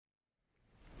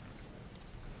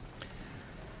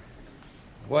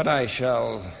What I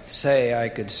shall say I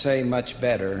could say much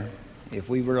better if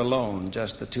we were alone,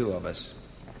 just the two of us.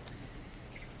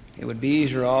 It would be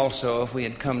easier also if we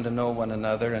had come to know one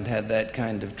another and had that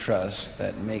kind of trust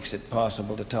that makes it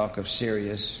possible to talk of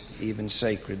serious, even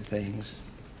sacred things.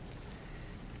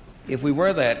 If we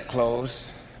were that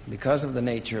close, because of the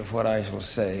nature of what I shall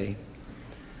say,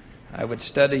 I would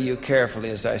study you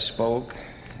carefully as I spoke,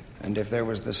 and if there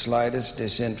was the slightest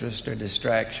disinterest or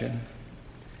distraction,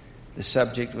 the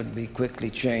subject would be quickly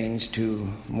changed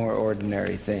to more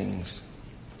ordinary things.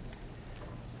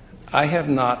 I have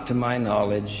not, to my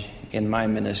knowledge, in my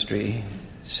ministry,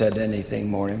 said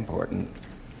anything more important.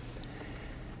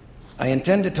 I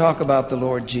intend to talk about the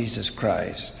Lord Jesus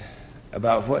Christ,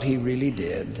 about what he really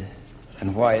did,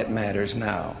 and why it matters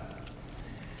now.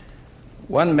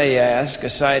 One may ask,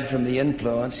 aside from the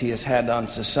influence he has had on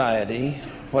society,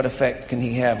 what effect can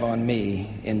he have on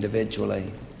me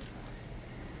individually?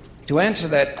 To answer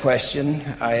that question,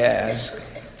 I ask,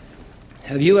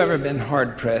 have you ever been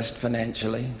hard-pressed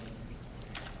financially?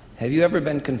 Have you ever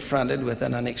been confronted with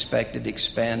an unexpected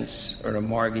expense or a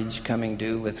mortgage coming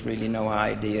due with really no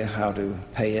idea how to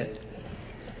pay it?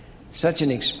 Such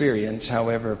an experience,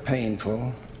 however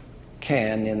painful,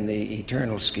 can, in the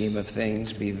eternal scheme of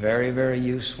things, be very, very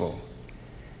useful.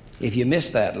 If you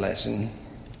miss that lesson,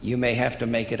 you may have to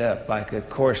make it up, like a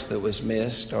course that was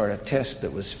missed or a test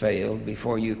that was failed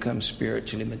before you come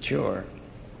spiritually mature.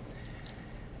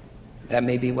 That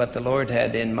may be what the Lord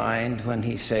had in mind when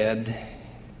he said,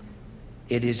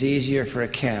 "It is easier for a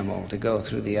camel to go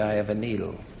through the eye of a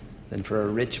needle than for a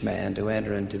rich man to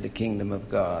enter into the kingdom of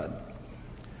God."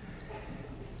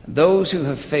 Those who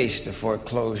have faced a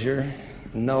foreclosure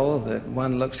know that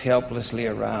one looks helplessly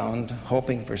around,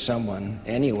 hoping for someone,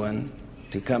 anyone,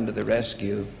 to come to the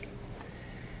rescue.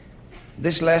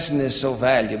 This lesson is so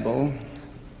valuable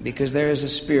because there is a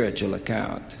spiritual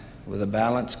account with a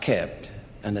balance kept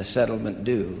and a settlement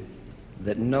due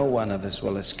that no one of us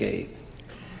will escape.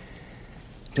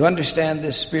 To understand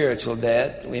this spiritual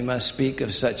debt, we must speak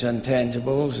of such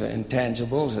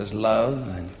intangibles as love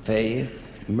and faith,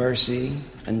 mercy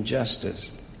and justice.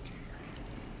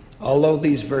 Although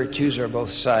these virtues are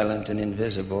both silent and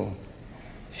invisible,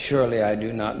 surely I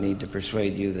do not need to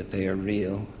persuade you that they are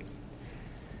real.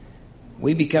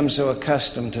 We become so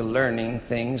accustomed to learning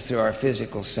things through our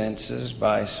physical senses,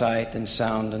 by sight and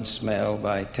sound and smell,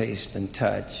 by taste and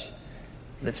touch,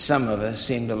 that some of us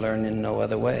seem to learn in no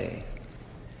other way.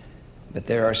 But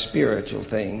there are spiritual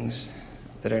things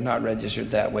that are not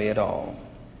registered that way at all.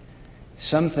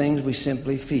 Some things we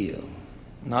simply feel,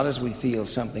 not as we feel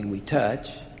something we touch,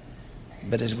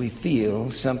 but as we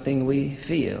feel something we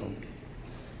feel.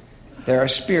 There are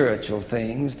spiritual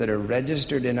things that are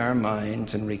registered in our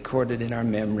minds and recorded in our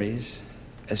memories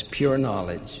as pure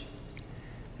knowledge.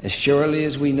 As surely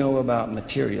as we know about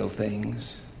material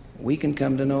things, we can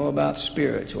come to know about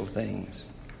spiritual things.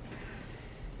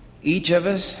 Each of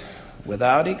us,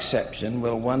 without exception,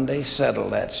 will one day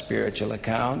settle that spiritual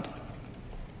account.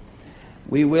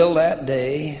 We will that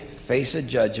day face a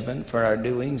judgment for our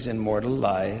doings in mortal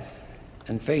life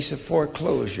and face a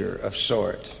foreclosure of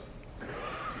sorts.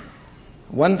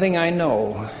 One thing I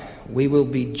know, we will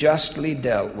be justly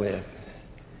dealt with.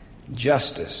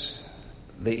 Justice,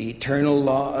 the eternal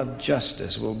law of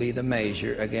justice, will be the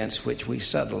measure against which we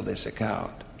settle this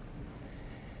account.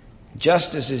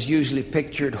 Justice is usually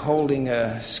pictured holding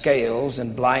scales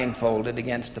and blindfolded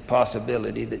against the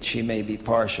possibility that she may be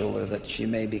partial or that she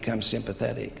may become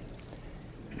sympathetic.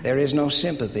 There is no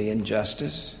sympathy in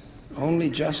justice, only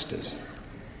justice.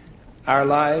 Our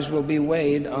lives will be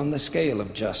weighed on the scale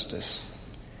of justice.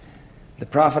 The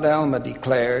prophet Alma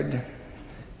declared,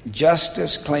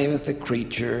 "Justice claimeth the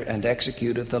creature and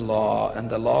executeth the law, and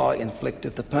the law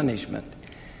inflicteth the punishment.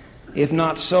 If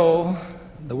not so,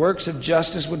 the works of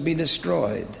justice would be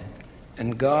destroyed,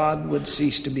 and God would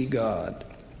cease to be God."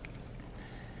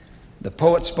 The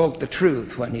poet spoke the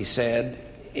truth when he said,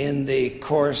 "In the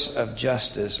course of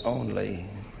justice only,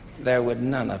 there would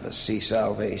none of us see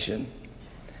salvation."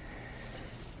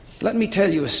 Let me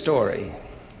tell you a story,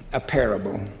 a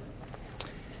parable.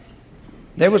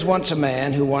 There was once a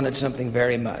man who wanted something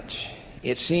very much.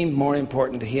 It seemed more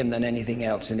important to him than anything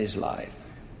else in his life.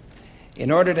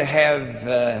 In order to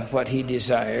have what he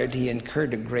desired, he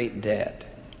incurred a great debt.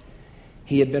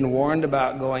 He had been warned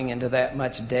about going into that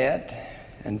much debt,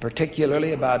 and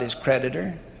particularly about his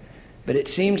creditor, but it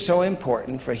seemed so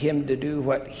important for him to do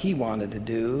what he wanted to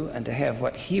do and to have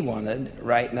what he wanted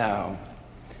right now.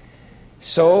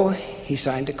 So he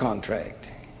signed a contract.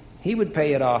 He would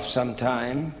pay it off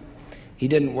sometime. He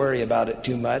didn't worry about it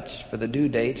too much, for the due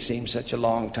date seemed such a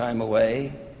long time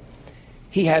away.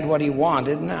 He had what he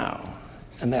wanted now,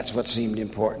 and that's what seemed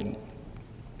important.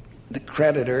 The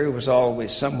creditor was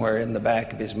always somewhere in the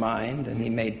back of his mind, and he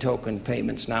made token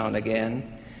payments now and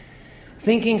again,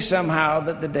 thinking somehow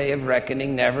that the day of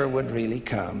reckoning never would really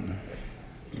come.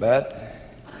 But,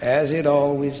 as it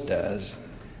always does,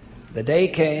 the day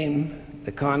came,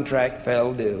 the contract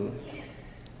fell due,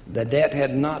 the debt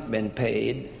had not been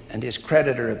paid, and his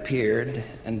creditor appeared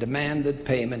and demanded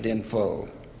payment in full.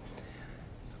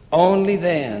 Only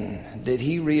then did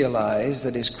he realize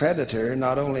that his creditor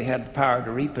not only had the power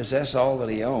to repossess all that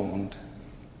he owned,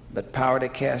 but power to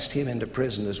cast him into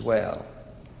prison as well.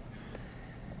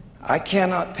 "I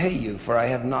cannot pay you, for I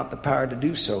have not the power to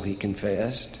do so," he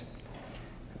confessed.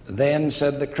 "Then,"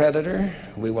 said the creditor,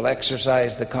 "we will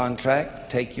exercise the contract,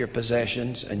 take your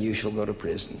possessions, and you shall go to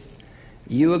prison."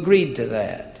 You agreed to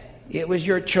that. It was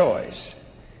your choice.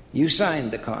 You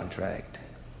signed the contract.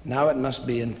 Now it must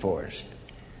be enforced.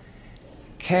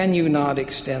 "Can you not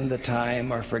extend the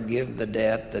time or forgive the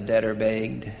debt?" the debtor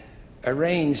begged.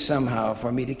 "Arrange somehow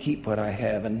for me to keep what I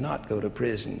have and not go to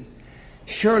prison.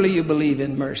 Surely you believe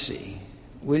in mercy.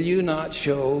 Will you not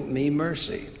show me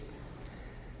mercy?"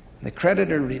 The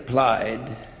creditor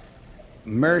replied,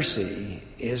 "Mercy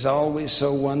is always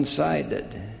so one-sided.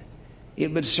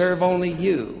 It would serve only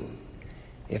you.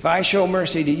 If I show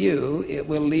mercy to you, it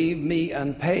will leave me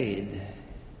unpaid.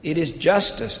 It is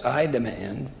justice I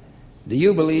demand. Do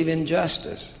you believe in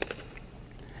justice?"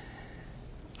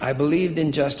 "I believed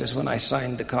in justice when I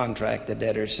signed the contract," the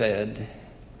debtor said.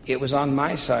 "It was on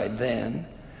my side then,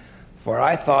 for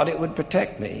I thought it would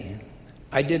protect me.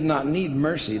 I did not need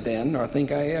mercy then, nor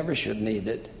think I ever should need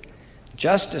it.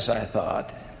 Justice, I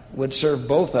thought, would serve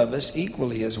both of us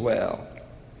equally as well."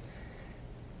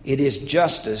 "It is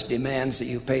justice demands that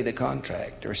you pay the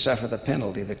contract or suffer the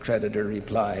penalty," the creditor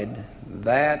replied.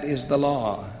 "That is the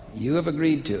law. You have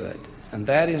agreed to it, and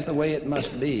that is the way it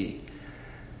must be.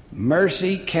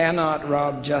 Mercy cannot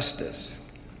rob justice."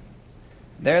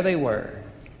 There they were,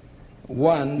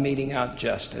 one meting out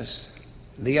justice,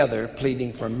 the other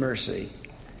pleading for mercy.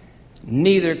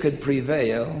 Neither could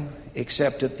prevail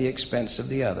except at the expense of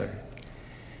the other.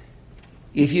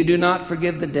 "If you do not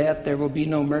forgive the debt, there will be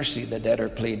no mercy," the debtor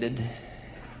pleaded.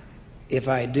 "If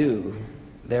I do,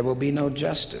 there will be no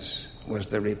justice," was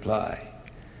the reply.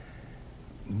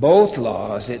 Both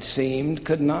laws, it seemed,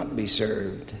 could not be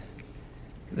served.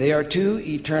 They are two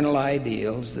eternal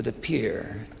ideals that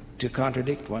appear to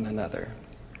contradict one another.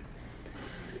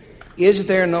 Is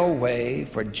there no way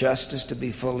for justice to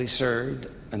be fully served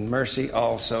and mercy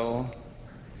also?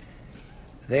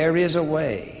 There is a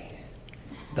way.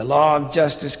 The law of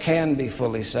justice can be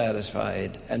fully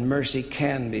satisfied and mercy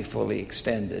can be fully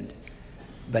extended,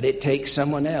 but it takes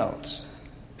someone else,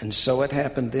 and so it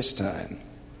happened this time.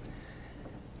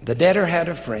 The debtor had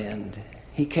a friend.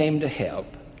 He came to help.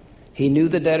 He knew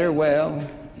the debtor well,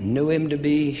 knew him to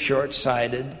be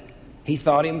short-sighted. He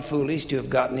thought him foolish to have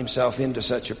gotten himself into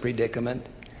such a predicament.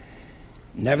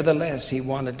 Nevertheless, he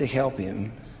wanted to help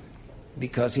him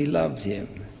because he loved him.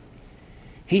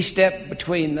 He stepped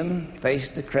between them,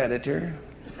 faced the creditor,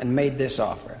 and made this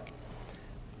offer: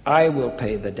 "I will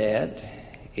pay the debt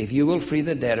if you will free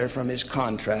the debtor from his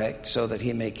contract so that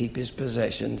he may keep his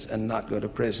possessions and not go to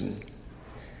prison."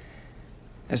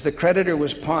 As the creditor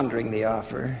was pondering the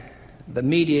offer, the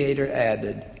mediator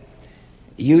added,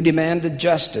 "You demanded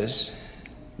justice.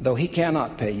 Though he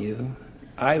cannot pay you,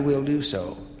 I will do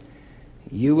so.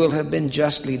 You will have been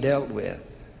justly dealt with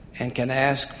and can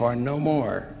ask for no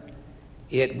more.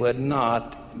 It would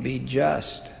not be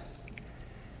just."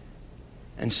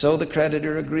 And so the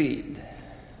creditor agreed.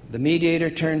 The mediator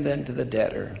turned then to the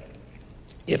debtor.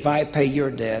 "If I pay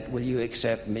your debt, will you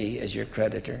accept me as your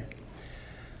creditor?"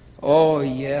 "Oh,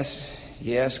 yes,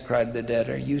 yes," cried the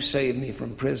debtor. "You save me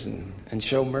from prison and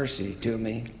show mercy to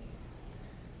me."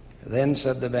 Then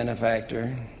said the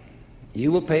benefactor,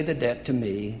 "You will pay the debt to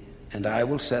me, and I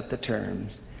will set the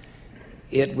terms.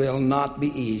 It will not be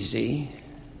easy,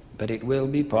 but it will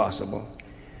be possible.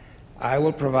 I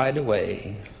will provide a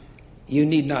way. You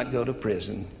need not go to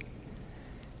prison."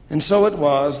 And so it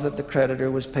was that the creditor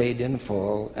was paid in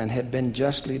full and had been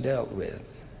justly dealt with.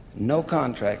 No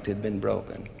contract had been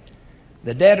broken.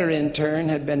 The debtor, in turn,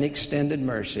 had been extended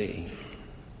mercy.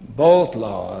 Both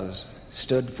laws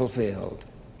stood fulfilled.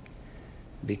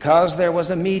 Because there was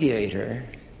a mediator,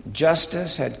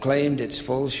 justice had claimed its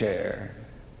full share,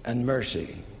 and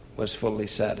mercy was fully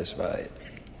satisfied.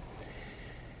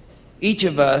 Each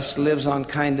of us lives on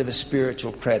kind of a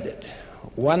spiritual credit.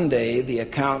 One day the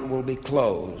account will be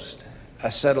closed,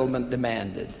 a settlement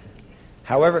demanded.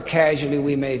 However casually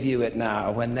we may view it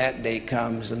now, when that day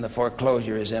comes and the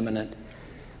foreclosure is imminent,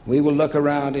 We will look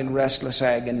around in restless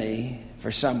agony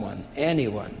for someone,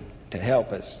 anyone, to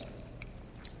help us.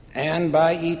 And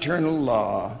by eternal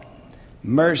law,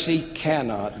 mercy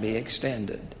cannot be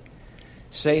extended,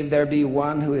 save there be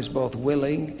one who is both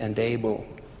willing and able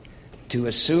to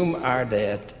assume our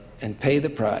debt and pay the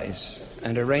price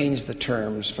and arrange the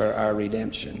terms for our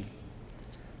redemption.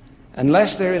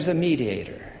 Unless there is a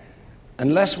mediator,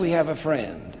 unless we have a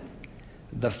friend,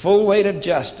 the full weight of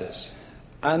justice,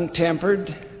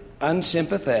 untempered,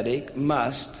 unsympathetic,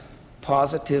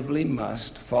 positively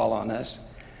must fall on us.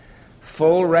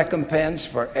 Full recompense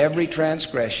for every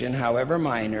transgression, however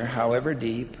minor, however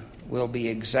deep, will be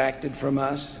exacted from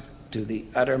us to the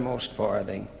uttermost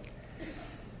farthing.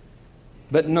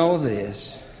 But know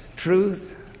this,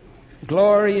 truth,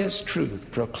 glorious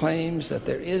truth, proclaims that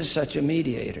there is such a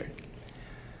mediator.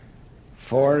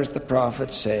 For, as the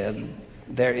prophet said,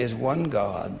 there is one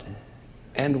God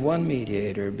and one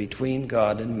mediator between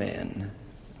God and men,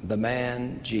 the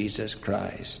man Jesus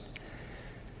Christ.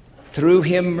 Through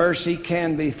him, mercy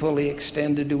can be fully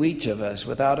extended to each of us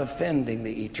without offending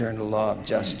the eternal law of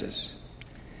justice.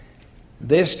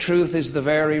 This truth is the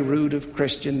very root of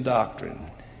Christian doctrine.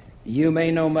 You may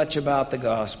know much about the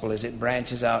gospel as it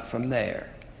branches out from there.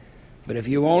 But if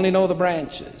you only know the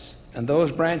branches, and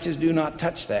those branches do not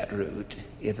touch that root,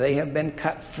 if they have been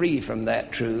cut free from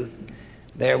that truth,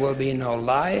 there will be no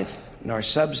life, nor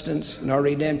substance, nor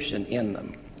redemption in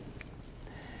them.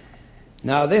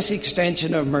 Now, this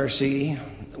extension of mercy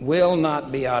will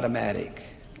not be automatic.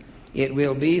 It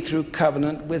will be through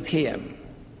covenant with him.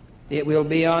 It will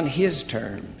be on his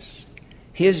terms,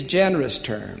 his generous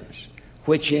terms,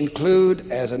 which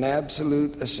include as an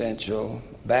absolute essential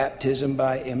baptism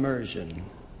by immersion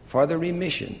for the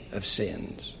remission of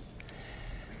sins.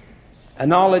 A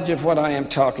knowledge of what I am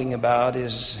talking about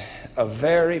is of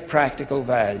very practical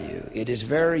value. It is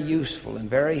very useful and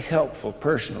very helpful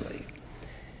personally.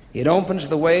 It opens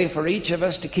the way for each of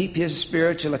us to keep his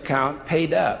spiritual account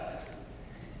paid up.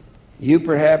 You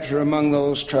perhaps are among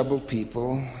those troubled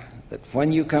people that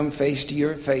when you come face to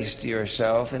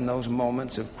yourself in those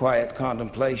moments of quiet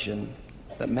contemplation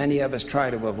that many of us try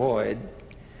to avoid,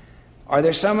 are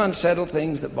there some unsettled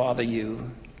things that bother you?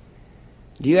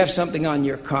 Do you have something on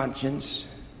your conscience?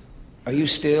 Are you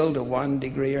still, to one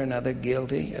degree or another,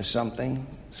 guilty of something,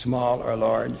 small or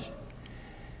large?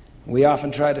 We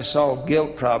often try to solve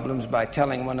guilt problems by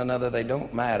telling one another they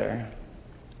don't matter,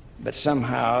 but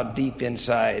somehow, deep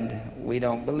inside, we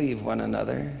don't believe one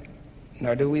another,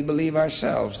 nor do we believe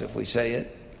ourselves if we say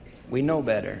it. We know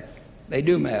better. They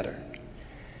do matter.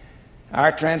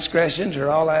 Our transgressions are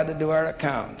all added to our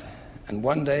account, and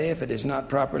one day, if it is not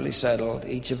properly settled,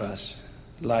 each of us,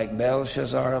 like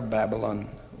Belshazzar of Babylon,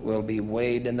 will be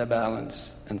weighed in the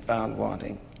balance and found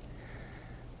wanting.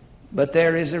 But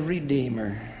there is a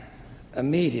Redeemer, a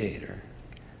mediator,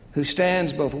 who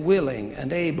stands both willing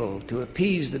and able to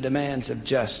appease the demands of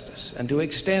justice and to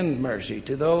extend mercy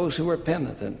to those who are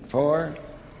penitent, for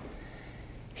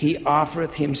he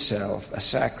offereth himself a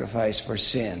sacrifice for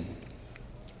sin,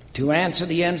 to answer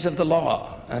the ends of the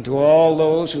law, and to all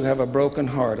those who have a broken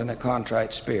heart and a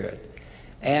contrite spirit.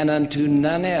 And unto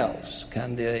none else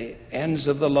can the ends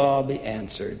of the law be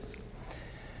answered.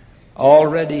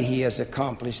 Already he has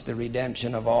accomplished the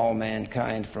redemption of all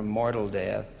mankind from mortal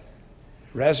death.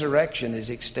 Resurrection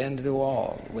is extended to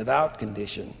all, without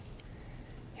condition.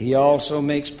 He also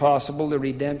makes possible the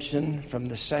redemption from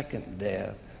the second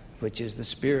death, which is the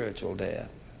spiritual death,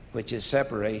 which is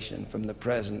separation from the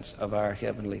presence of our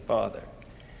Heavenly Father.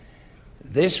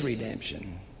 This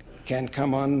redemption can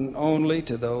come on only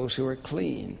to those who are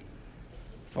clean,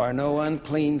 for no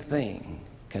unclean thing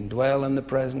can dwell in the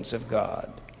presence of God.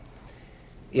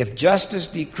 If justice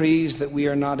decrees that we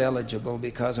are not eligible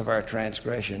because of our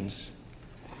transgressions,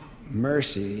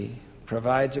 mercy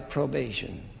provides a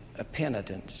probation, a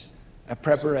penitence, a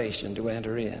preparation to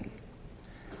enter in.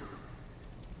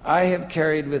 I have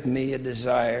carried with me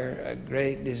a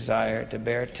great desire to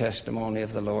bear testimony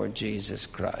of the Lord Jesus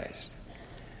Christ.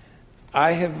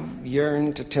 I have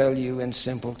yearned to tell you in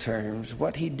simple terms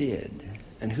what he did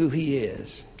and who he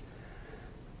is.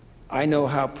 I know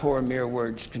how poor mere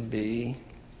words can be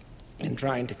in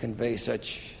trying to convey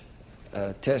such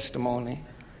testimony,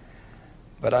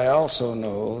 but I also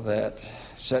know that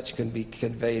such can be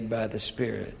conveyed by the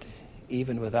Spirit,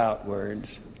 even without words.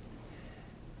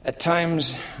 At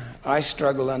times, I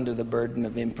struggle under the burden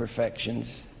of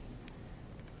imperfections.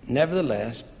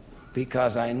 Nevertheless,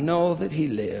 because I know that he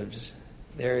lives,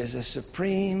 there is a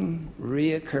supreme,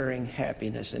 reoccurring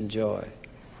happiness and joy.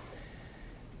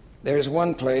 There is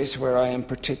one place where I am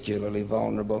particularly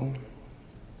vulnerable.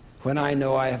 when I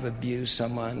know I have abused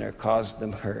someone or caused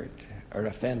them hurt or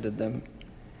offended them,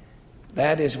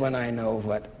 that is when I know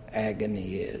what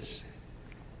agony is.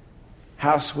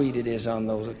 How sweet it is on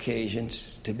those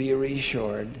occasions to be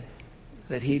reassured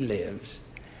that he lives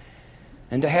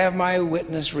and to have my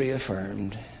witness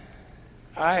reaffirmed.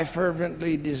 I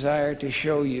fervently desire to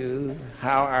show you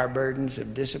how our burdens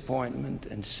of disappointment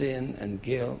and sin and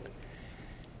guilt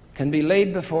can be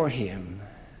laid before him,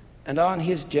 and on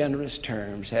his generous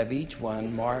terms have each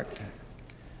one marked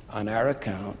on our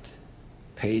account,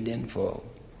 paid in full.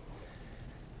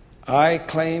 I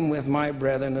claim with my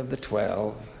brethren of the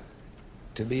 12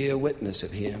 to be a witness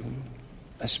of him,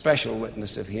 a special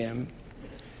witness of him.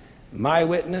 My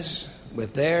witness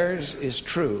with theirs is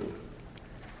true.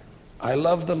 I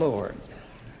love the Lord,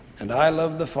 and I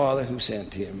love the Father who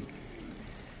sent him.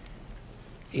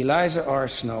 Eliza R.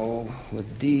 Snow,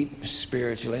 with deep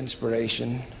spiritual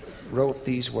inspiration, wrote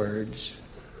these words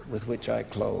with which I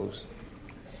close.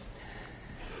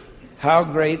 How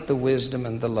great the wisdom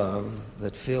and the love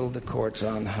that filled the courts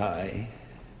on high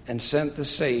and sent the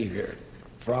Savior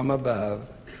from above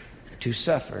to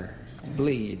suffer,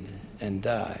 bleed, and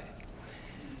die.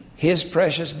 His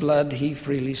precious blood he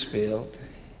freely spilled,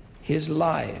 his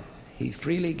life he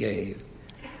freely gave,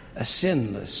 a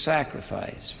sinless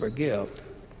sacrifice for guilt,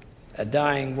 a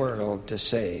dying world to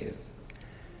save.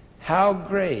 How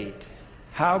great,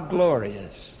 how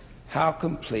glorious, how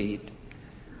complete,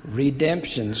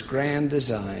 redemption's grand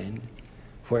design,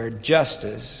 where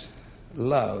justice,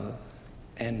 love,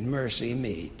 and mercy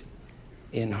meet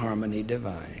in harmony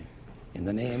divine. In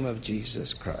the name of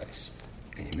Jesus Christ,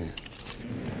 amen.